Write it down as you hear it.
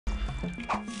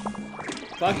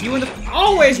Fuck you and the-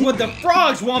 Always with the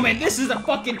frogs, woman! This is a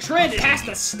fucking trend, it has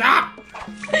to stop!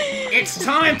 It's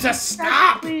time to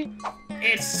stop!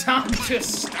 It's time to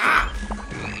stop!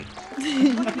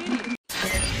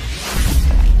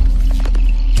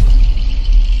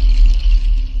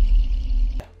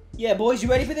 Yeah, boys, you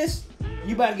ready for this?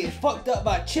 You about to get fucked up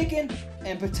by chicken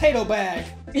and potato bag.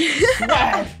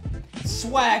 Swag!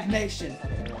 Swag nation!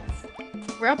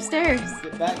 We're upstairs.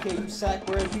 Get back here, you sack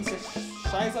wearing piece of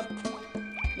shiza.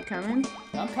 You coming?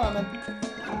 I'm coming.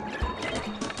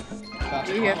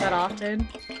 Do you hear that often?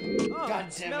 God damn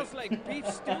it. Smells like beef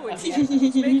stew in here. It's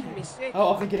making me sick. How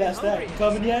often get asked that? You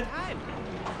coming yet?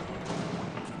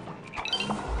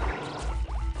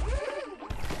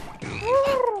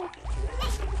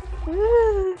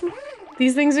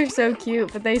 These things are so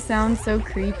cute, but they sound so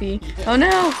creepy. Oh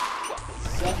no!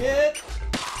 Suck it!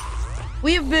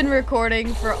 We have been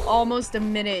recording for almost a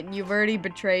minute and you've already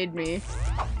betrayed me.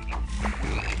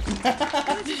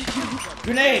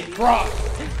 Grenade! Drop!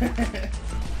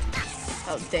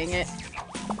 Oh, dang it.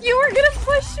 You were gonna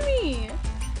push me!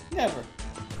 Never.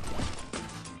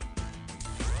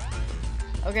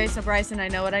 Okay, so Bryson, I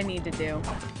know what I need to do.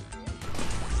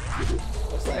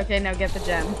 What's that? Okay, now get the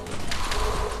gem.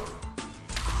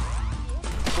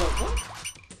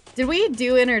 What? Did we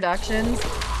do introductions?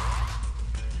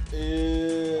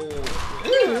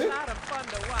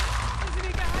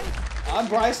 I'm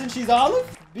Bryson, she's Olive.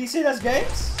 BCNS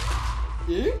Games.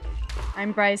 You?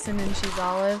 I'm Bryson and she's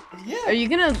Olive. Yeah. Are you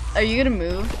gonna move? Are you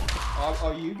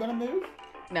gonna move?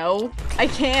 No, I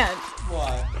can't.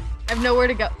 Why? I have nowhere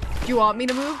to go. Do you want me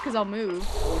to move? Cause I'll move.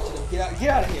 I want you to get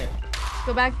out of here.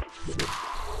 Go back.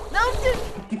 No,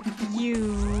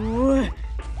 you.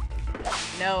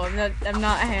 No, I'm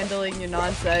not handling your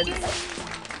nonsense.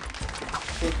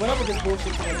 Hey, put up with this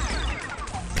bullshit today.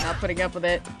 Not putting up with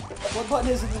it. What button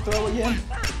is it to throw again?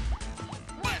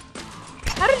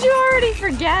 How did you already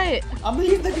forget? I'm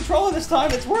using the controller this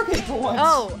time, it's working for once.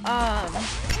 Oh,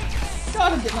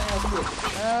 God, I'm getting my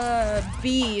ass kicked.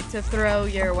 B to throw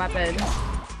your weapon.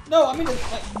 No, I mean to,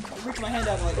 like, reach my hand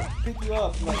out and, like, pick you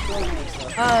up and, like, throw you and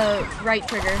stuff. Right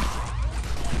trigger.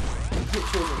 Hit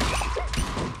trigger.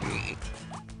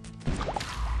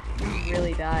 You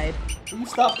really died. Will you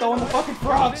stop throwing the fucking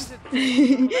frogs?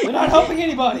 They're not helping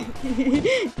anybody!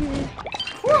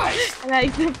 Christ! I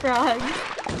like the frog.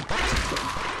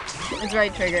 It's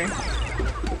right trigger.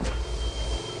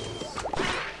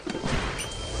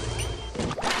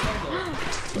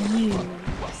 You.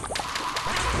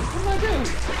 What did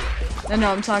I do? No,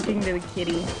 I'm talking to the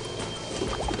kitty.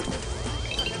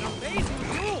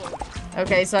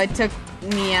 Okay, so I took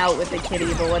me out with the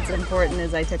kitty, but what's important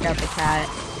is I took out the cat.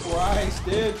 Christ,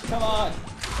 dude, come on.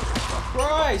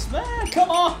 Christ, man, come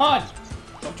on!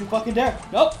 Don't you fucking dare.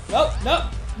 Nope, nope, nope,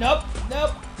 nope,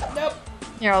 nope, nope.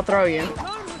 Here, I'll throw you. The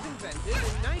car was invented in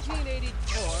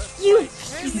 1984. You.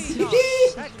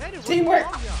 Teamwork!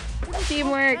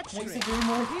 Teamwork. Makes the dream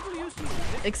work. People used to use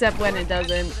it Except when it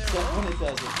doesn't. Except when it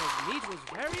doesn't. because meat was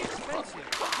very expensive.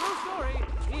 True story.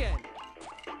 The end.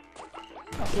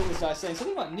 I'm not sure what this guy's saying.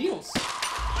 Something about needles.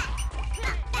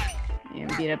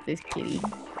 Yeah, beat up this kitty.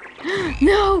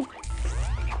 No!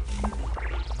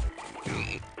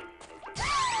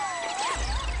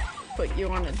 Put you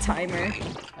on a timer.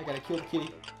 I gotta kill the kitty.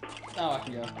 Now I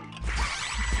can go.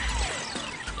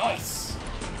 Nice!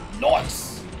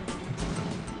 Nice!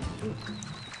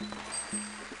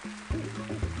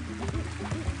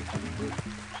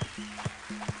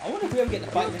 I wonder if we ever get to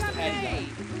fight Mr. Hattie guy.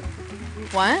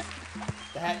 What?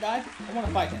 The hat guy? I wanna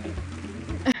fight him.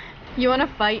 You wanna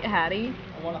fight Hattie?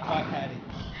 I wanna fight Hattie.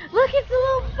 Look, it's a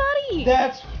little buddy!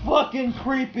 That's fucking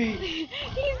creepy!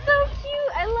 He's so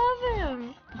cute! I love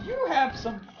him! You have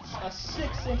a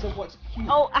sixth sense of what's cute.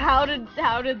 Oh, how did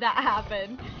that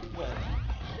happen? What?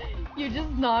 You just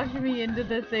knocked me into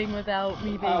the thing without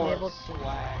me being Power able to.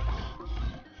 swag.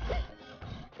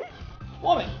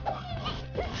 Woman!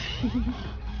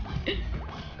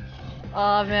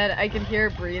 Oh man, I can hear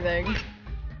it breathing.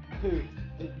 Who?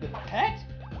 The pet?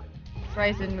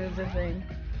 Bryson moved the thing.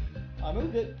 I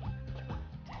moved it.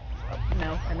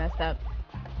 No, I messed up.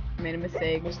 I made a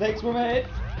mistake. Mistakes were made.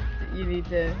 You need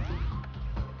to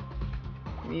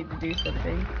do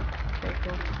something. Okay,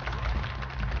 cool.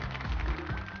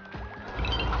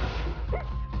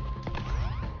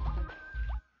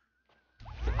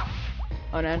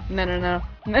 Oh no, no, no, no.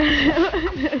 No, no,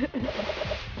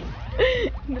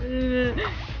 no,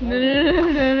 no,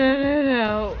 no, no, no,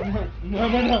 no,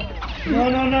 no, no, No,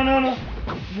 no, no, no, no, no,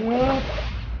 no.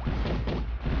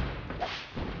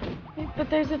 But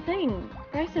there's a thing.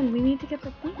 Bryson, we need to get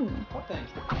the thing. What thing?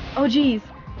 Oh jeez.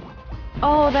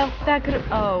 Oh, that could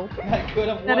have. Oh. That could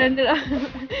have That what? ended up.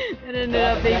 That ended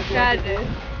up being tragic.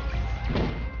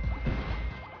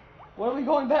 What are we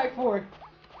going back for?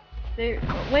 Wait,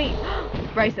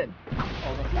 Bryson. Oh,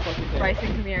 no, you fucking did. Bryson,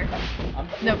 come here.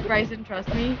 No, Bryson,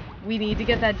 trust me. We need to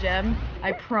get that gem.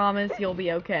 I promise you'll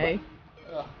be okay.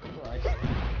 Oh, Christ.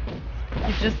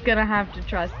 You're just gonna have to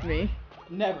trust me.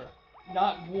 Never.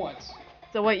 Not once.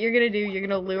 So what you're gonna do, you're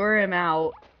gonna lure him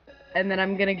out, and then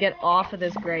I'm gonna get off of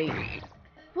this grate.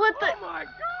 What the? Oh my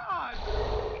god!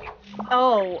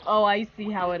 Oh, I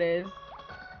see how it is.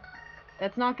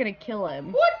 That's not gonna kill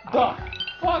him. What the fuck?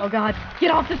 Oh god, get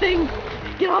off the thing!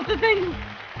 Get off the thing!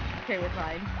 Okay, we're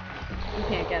fine. You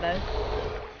can't get us.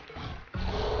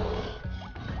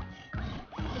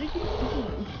 What did you do?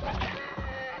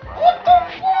 What the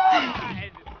fuck?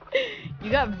 You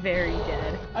got very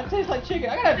dead. I taste like chicken.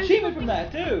 I got an achievement from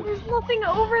that too. There's nothing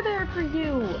over there for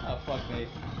you. Oh fuck me.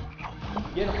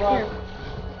 Get a frog.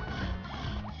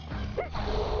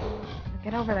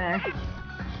 Get over there.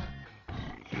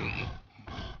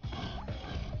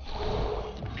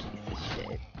 Piece of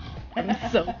shit. I'm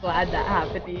so glad that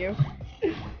happened to you.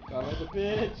 God, like a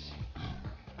bitch.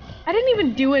 I didn't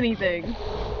even do anything.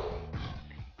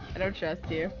 I don't trust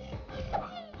you.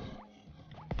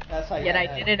 That's how you Yet I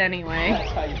have did it anyway.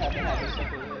 That's how you have to have a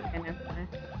simple I know.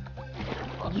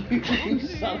 You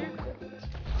son of a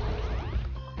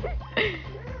bitch.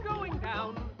 Going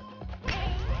down.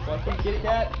 Fuck you, kitty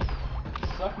cat.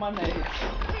 Suck my nades.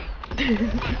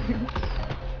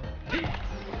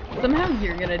 Somehow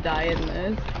you're gonna die in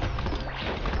this.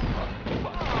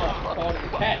 Oh, the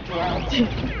cat drowned. Be very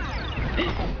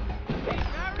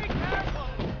careful.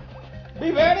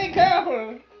 Be very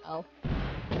careful. Oh.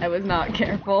 I was not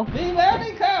careful. Be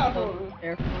very careful.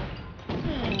 Careful.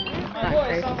 My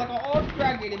voice sounds like an old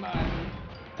raggedy man.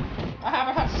 I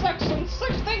haven't had sex in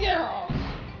 60 years.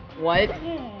 What?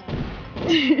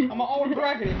 I'm an old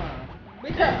raggedy man. Be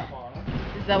careful.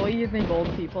 Is that what you think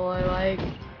old people are like?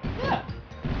 Yeah.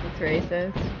 It's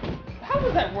racist. How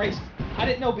was that race? I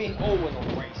didn't know being old was a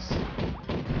race.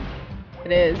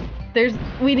 It is.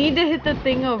 We need to hit the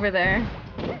thing over there.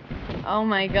 Oh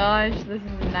my gosh, this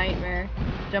is a nightmare.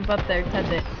 Jump up there, touch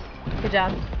it. Good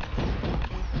job.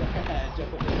 Jump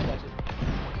up there, touch it.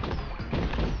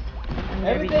 I'm gonna be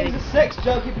Everything's a getting- sex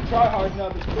joke if you try hard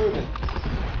enough, it's proven.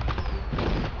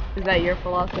 Is that your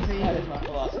philosophy? That is my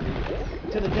philosophy.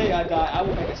 To the day I die, I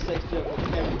will make a sex joke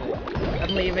with everything.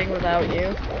 I'm leaving without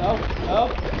you. No, no,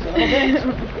 son of a bitch.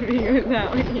 I'm leaving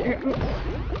without you.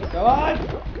 Go on.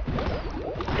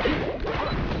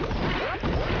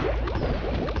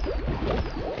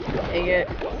 Dang it.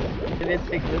 I didn't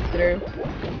think this through.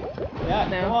 Yeah,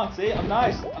 No. come on, see, I'm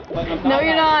nice. But I'm not No,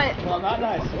 you're nice. not. No, I'm not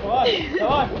nice. Come on,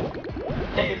 come on.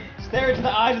 Fucking stare into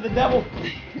the eyes of the devil.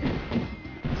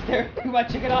 Stare into my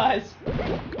chicken eyes.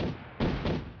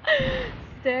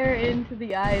 Stare into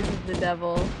the eyes of the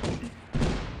devil.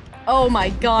 Oh my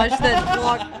gosh, that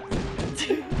block.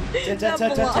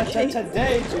 That blockade.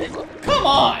 Today, come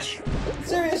on!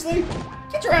 Seriously?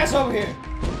 Get your ass over here!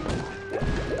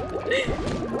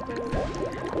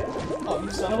 Oh,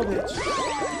 you son of a bitch.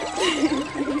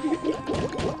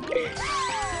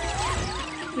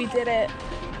 We did it.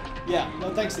 Yeah,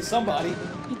 no thanks to somebody.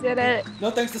 We did it.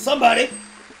 No thanks to somebody!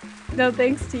 No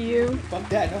thanks to you. Fuck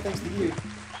that, no thanks to you.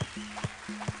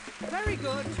 Very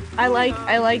good. I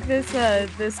like this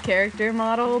this character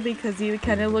model because he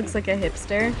kind of looks like a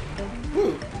hipster.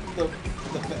 Who? The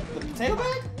potato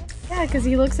bag? Yeah, because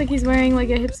he looks like he's wearing like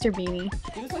a hipster beanie.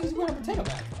 He looks like he's wearing a potato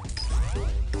bag.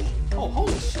 Oh,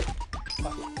 holy shit.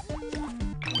 Fuck it.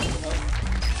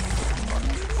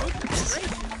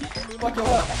 Fuck it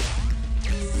up.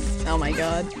 Oh my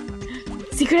god.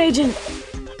 Secret agent!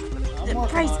 I'm working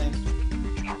Price. on him.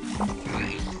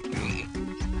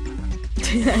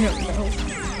 I don't know.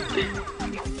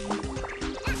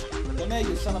 Come here,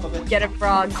 you son of a bitch. Get a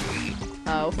frog.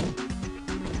 Oh.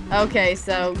 Okay,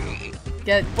 so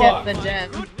get Fuck. the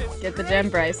gem. Get the gem,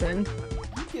 Bryson.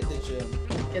 Get the gem.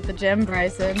 Get the gem,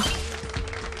 Bryson.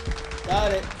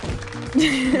 Got it.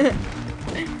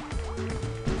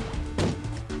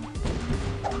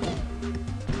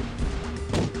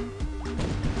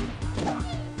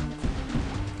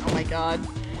 Oh my god.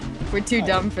 We're too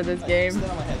dumb for this game. Stand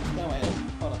on my head. Stand on my head.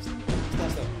 Hold on.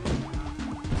 Stand still.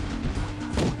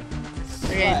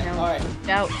 Okay, Alright, now alright. reach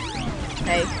out.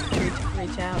 Hey,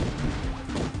 reach out.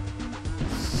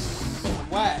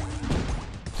 Whack.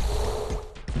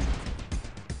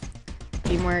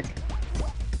 Teamwork.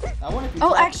 I wonder if you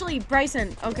Oh, actually,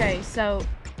 Bryson. Okay, so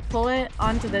pull it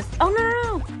onto this. Oh no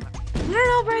no no!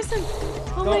 No, Bryson!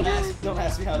 Oh my god! Don't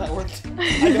ask me how that worked.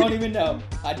 I don't even know.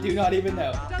 I do not even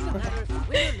know. Doesn't matter.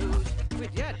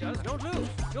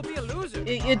 You'll be a loser.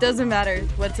 It doesn't matter.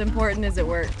 What's important is it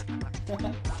worked. You're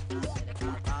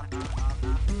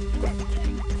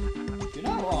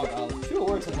not wrong, Olive. True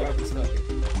words have never been spoken.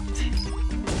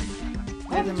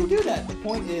 Why did you do that? The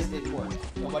point is, it worked.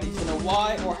 Nobody's gonna know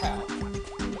why or how.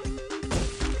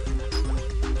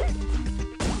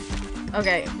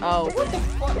 Okay. Oh. What the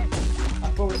fuck? I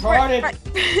feel retarded.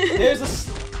 There's a.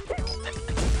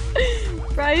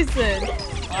 Bryson.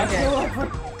 I feel like.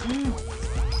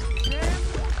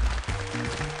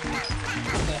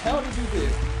 What the hell did you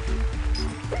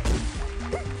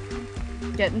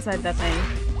do? Get inside that thing.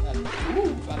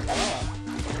 Ooh, gotta go on.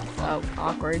 Oh,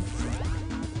 awkward.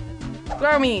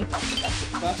 Throw me.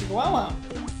 Got you go on.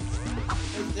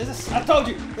 I told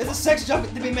you, there's a sex joke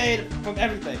to be made from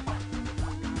everything.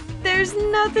 There's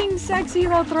nothing sexy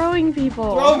about throwing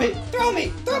people. Throw me! Throw me!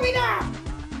 Throw me now!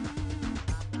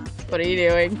 What are you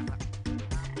doing?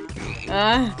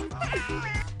 No,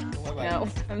 No.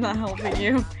 I'm not helping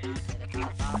you.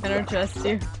 I don't trust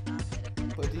you.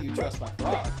 But do you trust my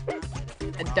frog?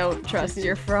 I don't trust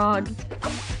your frog.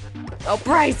 Oh,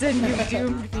 Bryson, you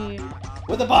doomed me.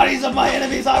 With the bodies of my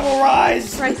enemies, I will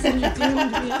rise! Bryson, you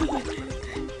doomed me.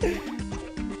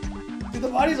 With the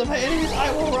bodies of my enemies,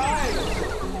 I will rise!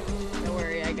 Don't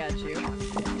worry, I got you.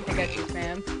 I got you,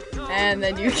 fam. And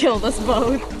then you killed us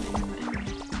both.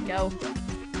 Go.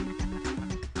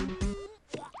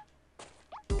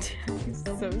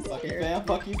 So Fuck you, scared. fam.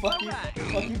 Fuck you, fuck you.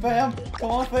 Fuck you, fam.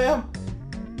 Come on, fam.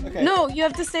 Okay. No, you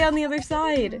have to stay on the other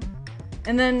side.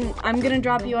 And then I'm gonna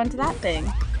drop you onto that thing.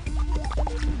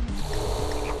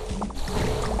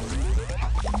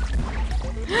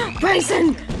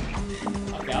 Bryson!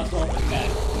 Okay, I'll throw him with that.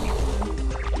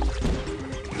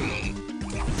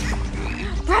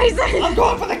 Bryson! I'm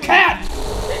going for the cat!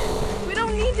 We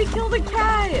don't need to kill the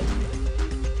cat!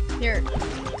 Here.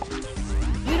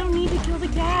 We don't need to kill the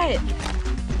cat!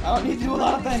 I don't need to do a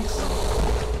lot of things.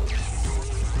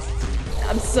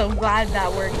 I'm so glad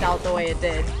that worked out the way it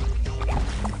did.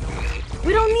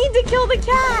 We don't need to kill the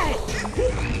cat!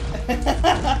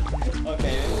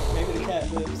 Okay, maybe the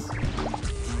cat lives.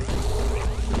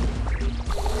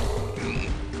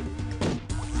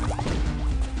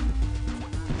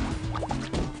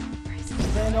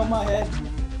 Stand on my head.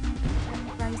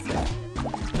 Bryson.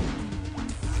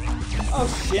 Oh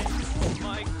shit. Oh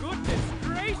my goodness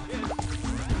gracious!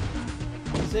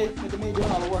 See, look at me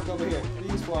doing all the work over here.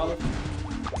 Please, Father.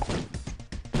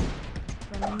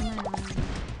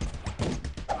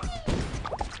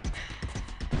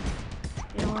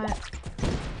 You know what? I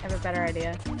have a better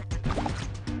idea.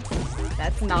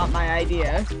 That's not my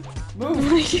idea. Move,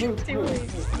 What are you move, doing?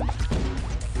 move.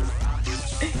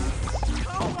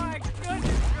 Oh my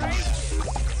goodness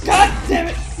gracious! God damn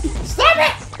it! Stop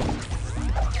it!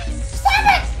 Stop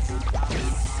it!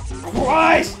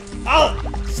 Christ! I'll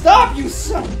stop you,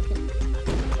 son!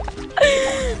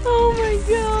 Oh my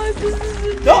god, this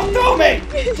is Don't throw me!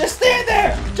 Just stand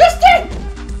there! Just stand!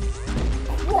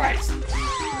 Christ!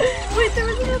 Wait, there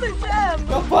was another gem!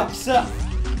 Go fuck yourself!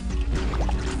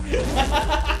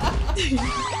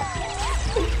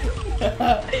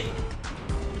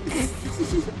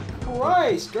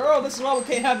 Christ, girl, this is why we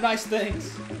can't have nice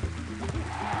things.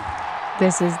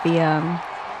 This is the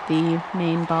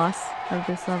main boss of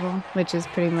this level, which is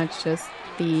pretty much just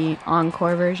the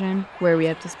encore version where we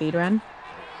have to speedrun.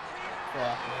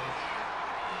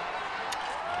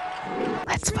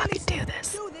 Let's fucking do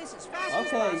this. Do this as fast as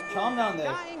Okay, possible. calm down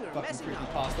there, Dying or fucking messing creepy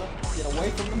up. pasta. Get away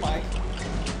from the mic.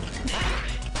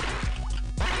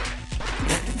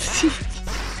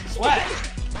 Swag!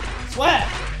 Swag!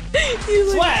 You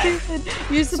look Swag! stupid.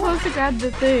 You're supposed to grab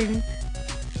the thing.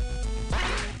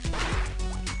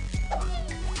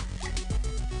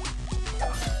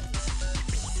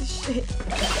 Piece of shit.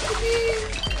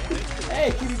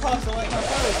 Hey, cutie pasta like my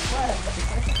photos. Swag!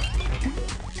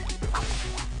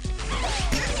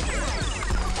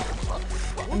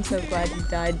 I'm so glad you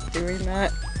died doing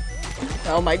that.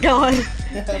 Oh my god.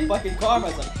 Fucking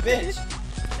karma's a bitch.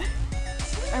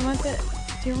 I want the.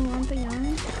 Do you want the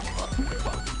yarn?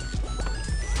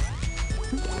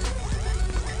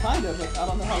 Kind of, but I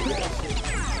don't know how to do that shit.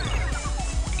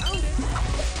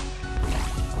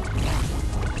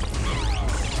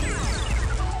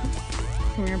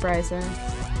 Come here, Bryson.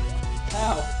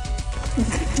 Ow.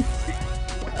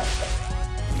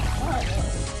 Alright.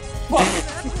 Fuck!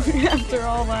 After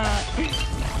all that.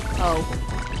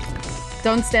 Oh.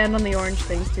 Don't stand on the orange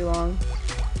things too long.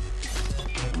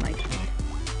 Oh my god.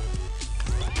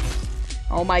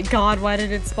 Oh my god, why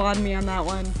did it spawn me on that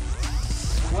one?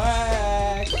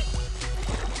 Swag!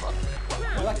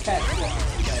 Oh, that cat swag.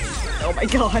 Oh my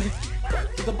god.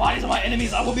 With the bodies of my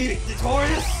enemies, I will be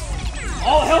victorious!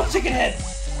 All health, chicken head.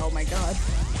 Oh my god.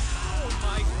 Oh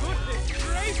my goodness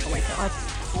gracious! Oh my god.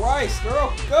 Christ,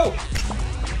 girl, go.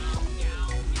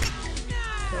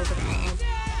 Kill the frog.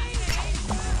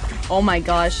 Oh my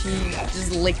gosh, he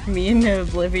just licked me into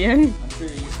oblivion. I'm sure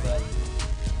you're used to that.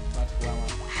 That's cool. I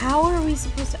want. How are we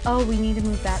supposed to? Oh, we need to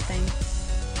move that thing.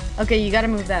 Okay, you gotta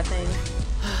move that thing.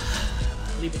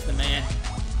 Leave it to the man.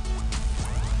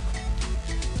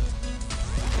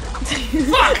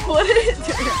 Fuck! What is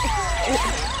it?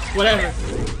 Whatever.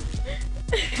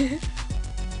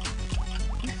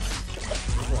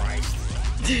 Christ.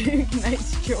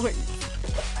 Nice choice.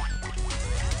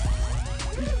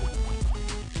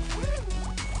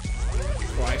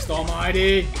 Christ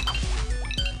almighty.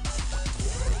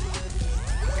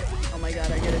 Oh my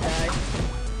god, I'm gonna die.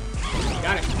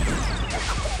 Got it.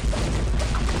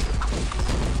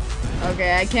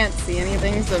 Okay, I can't see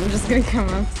anything, so I'm just gonna come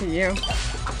up to you.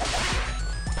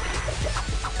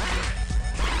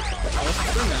 Oh, what's the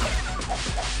thing now?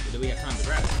 Do we have time to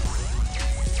grab it?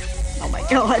 Oh my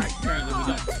god. Apparently we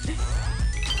don't.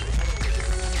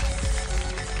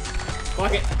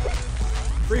 Fuck it.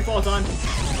 Free fall's on.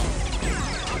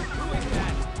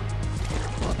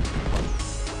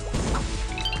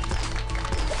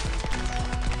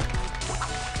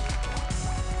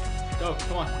 Go,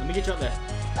 come on, let me get you up there.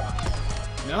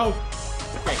 No!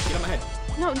 Okay, get on my head.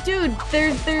 No, dude,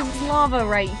 there's lava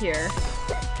right here.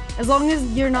 As long as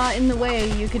you're not in the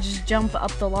way, you could just jump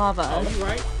up the lava. Oh, you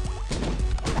right?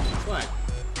 What?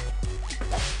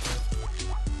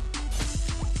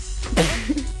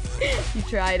 You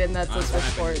tried, and that's what's for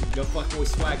sport. Yo, fuck boy,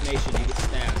 Swag Nation, you get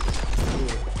stabbed. Cool.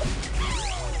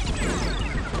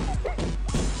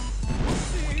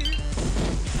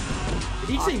 Did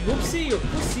he say whoopsie or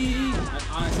pussy? I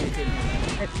honestly couldn't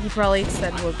hear that. He probably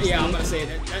said whoopsie. Yeah, I'm gonna say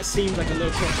that seems like a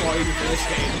little too far even for this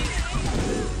game.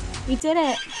 We did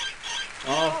it.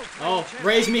 Oh,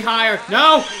 raise me higher.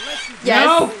 No! Yes.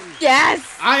 No!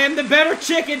 Yes! I am the better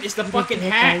chicken. It's the fucking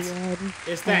hat.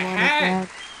 It's the hat.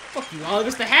 Fuck you, Olive.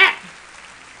 It's the hat.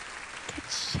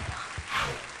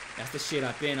 That's the shit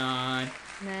I've been on.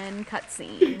 And then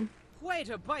cutscene. Way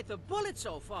to bite the bullet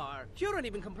so far. You don't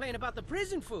even complain about the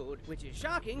prison food, which is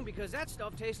shocking because that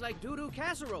stuff tastes like doo-doo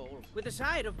casserole with a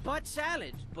side of butt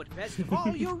salad. But best of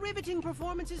all, your riveting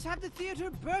performances have the theater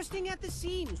bursting at the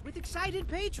seams with excited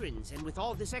patrons. And with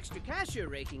all this extra cash you're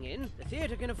raking in, the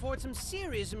theater can afford some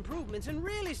serious improvements and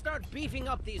really start beefing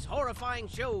up these horrifying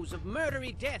shows of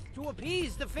murdery death to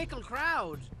appease the fickle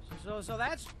crowd. So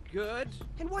that's good.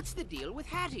 And what's the deal with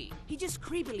Hattie? He just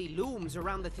creepily looms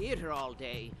around the theater all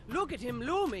day. Look at him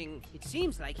looming. It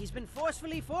seems like he's been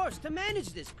forcefully forced to manage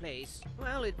this place.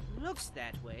 Well, it looks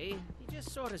that way. He just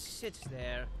sort of sits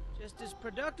there. Just as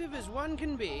productive as one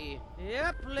can be.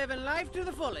 Yep, living life to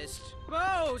the fullest.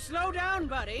 Whoa, slow down,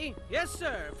 buddy. Yes,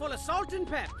 sir. Full of salt and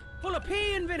pep. Full of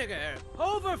pea and vinegar.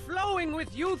 Overflowing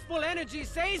with youthful energy.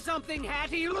 Say something,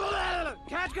 Hattie.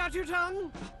 Cat got your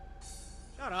tongue?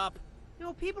 Shut up. You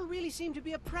know, people really seem to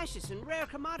be a precious and rare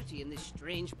commodity in this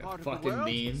strange part of the world.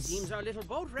 Seems our little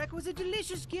boat wreck was a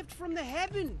delicious gift from the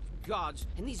heaven gods,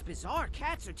 and these bizarre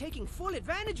cats are taking full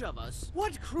advantage of us.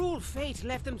 What cruel fate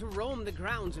left them to roam the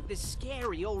grounds of this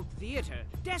scary old theater,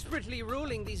 desperately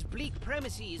ruling these bleak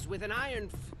premises with an iron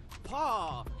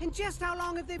paw? And just how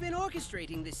long have they been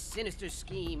orchestrating this sinister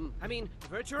scheme? I mean,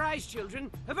 avert your eyes, children.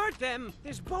 Avert them!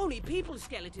 There's bony people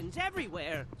skeletons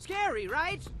everywhere. Scary,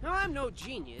 right? Now, I'm no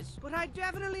genius, but I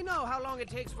definitely know how long it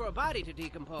takes for a body to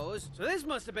decompose. So this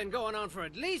must have been going on for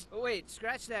at least... Oh, wait,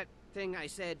 scratch that thing I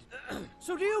said.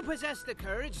 So do you possess the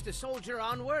courage to soldier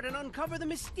onward and uncover the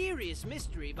mysterious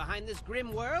mystery behind this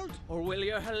grim world? Or will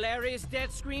your hilarious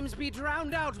death screams be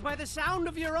drowned out by the sound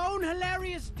of your own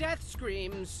hilarious death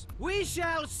screams? We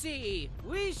shall see.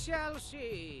 We shall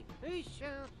see. We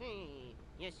shall see.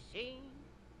 You see?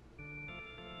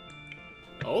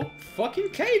 Oh,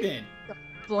 fucking K then.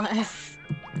 Bless.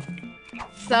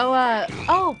 So,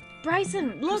 oh,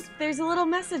 Bryson, look, there's a little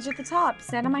message at the top.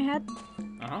 Stand on my head.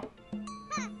 Uh-huh.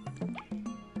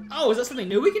 Oh, is that something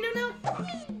new we can do now?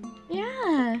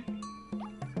 Yeah.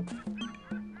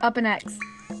 Up an X.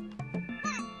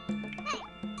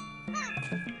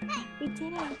 We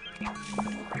did it.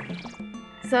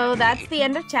 So that's the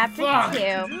end of chapter 2.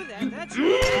 Do that. That's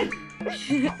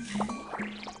good.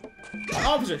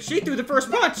 Officer, she threw the first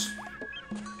punch!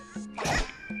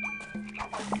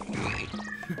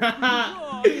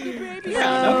 Oh, baby.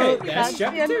 Yeah, okay, that's the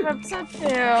chapter end 2. of episode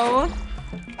 2.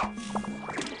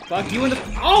 Fuck you and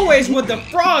the— always with the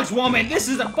frogs, woman! This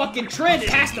is a fucking trend, it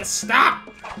has to stop!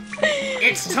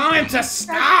 It's time to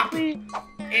stop!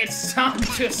 It's time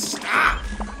to stop!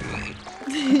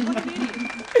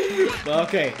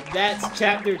 Okay, that's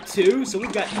chapter 2, so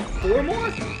we've got 4 more?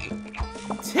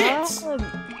 Tits!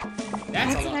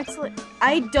 That's a lot. Excellent.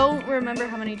 I don't remember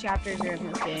how many chapters are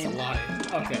in this game.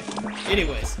 That's a lot. Okay.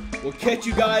 Anyways, we'll catch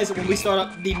you guys when we start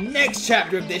up the next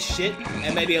chapter of this shit,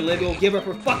 and maybe Olivia will give her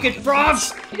for fucking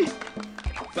frogs!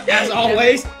 But as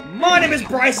always, my name is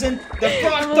Bryson, the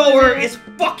frog thrower is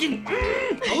fucking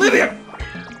Olivia!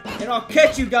 And I'll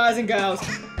catch you guys and gals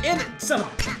in the, son of a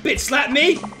bitch, slap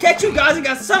me! Catch you guys and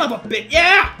gals, son of a bitch,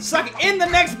 yeah! Suck it in the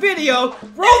next video,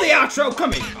 roll the outro,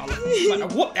 come here! I'm gonna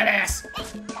whoop that ass!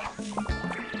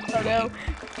 Oh no.